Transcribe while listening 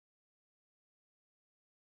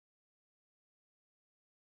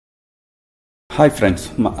Hi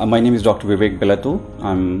friends, my name is Dr. Vivek Belathur.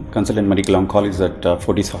 I'm consultant medical oncologist at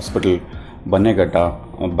Fortis Hospital,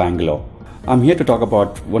 Bannerghatta, Bangalore. I'm here to talk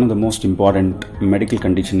about one of the most important medical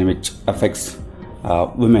conditions which affects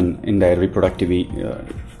women in their reproductive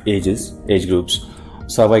age groups,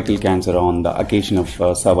 cervical cancer, on the occasion of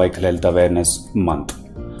Cervical Health Awareness Month.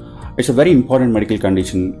 It's a very important medical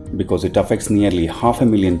condition because it affects nearly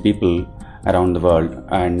 500,000 people around the world,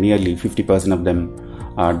 and nearly 50% of them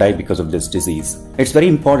die because of this disease. It's very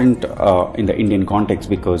important in the Indian context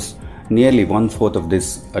because nearly 1/4 of this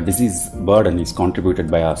disease burden is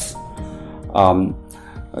contributed by us.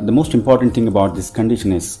 The most important thing about this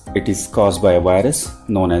condition is it is caused by a virus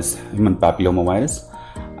known as human papilloma virus,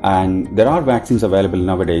 and there are vaccines available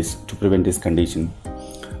nowadays to prevent this condition.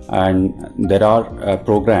 And there are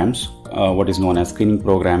programs, what is known as screening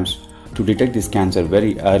programs, to detect this cancer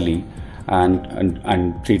very early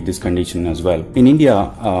and treat this condition as well. In India,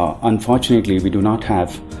 unfortunately, we do not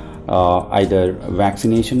have either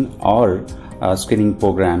vaccination or screening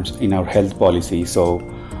programs in our health policy. So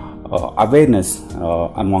awareness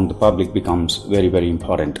among the public becomes very, very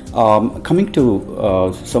important. Coming to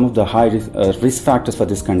some of the high risk factors for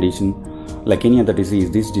this condition, like any other disease,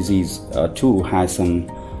 this disease too has some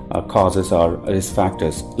causes or risk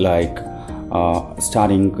factors, like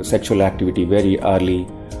starting sexual activity very early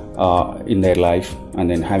in their life, and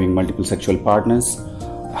then having multiple sexual partners,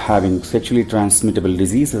 having sexually transmittable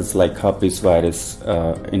diseases like herpes virus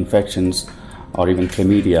infections, or even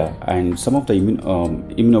chlamydia, and some of the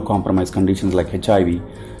immunocompromised conditions like HIV,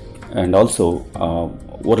 and also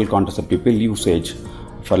oral contraceptive pill usage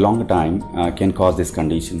for a long time can cause this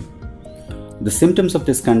condition. The symptoms of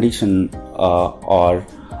this condition are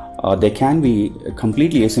they can be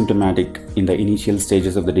completely asymptomatic in the initial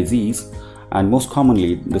stages of the disease, and most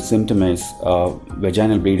commonly the symptom is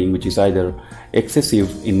vaginal bleeding, which is either excessive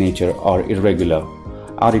in nature or irregular,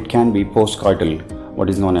 or it can be postcoital, what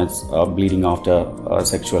is known as bleeding after a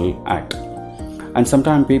sexual act. And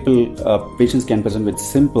sometimes patients can present with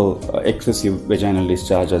simple excessive vaginal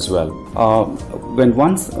discharge as well. When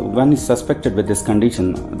one is suspected with this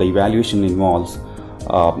condition, the evaluation involves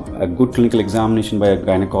a good clinical examination by a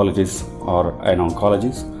gynecologist or an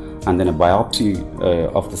oncologist, and then a biopsy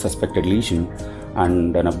of the suspected lesion,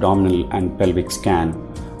 and an abdominal and pelvic scan,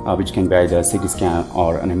 which can be either a CT scan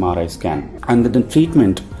or an MRI scan. And the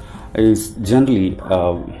treatment is generally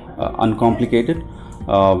uncomplicated,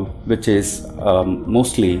 which is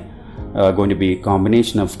mostly going to be a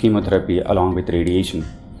combination of chemotherapy along with radiation,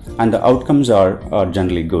 and the outcomes are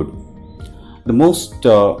generally good. The most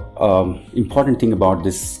important thing about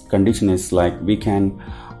this condition is, like, we can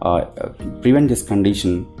prevent this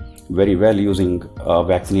condition very well using a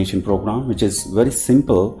vaccination program, which is very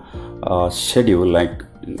simple schedule, like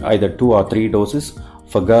either 2 or 3 doses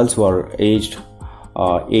for girls who are aged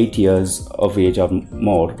 8 years of age or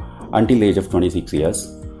more until age of 26 years.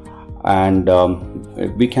 And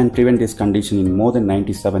we can prevent this condition in more than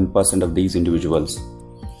 97% of these individuals.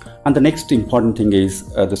 And the next important thing is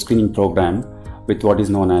the screening program with what is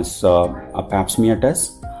known as a pap smear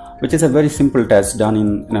test, which is a very simple test done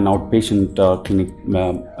in an outpatient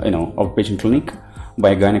clinic by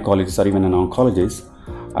a gynecologist or even an oncologist,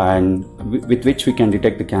 and with which we can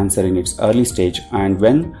detect the cancer in its early stage, and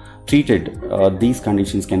when treated, these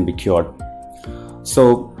conditions can be cured.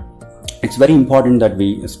 So it's very important that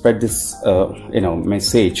we spread this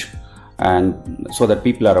message, and so that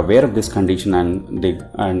people are aware of this condition, and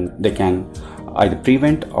they can either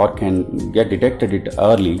prevent or can get detected it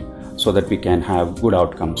early, so that we can have good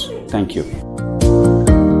outcomes. Thank you.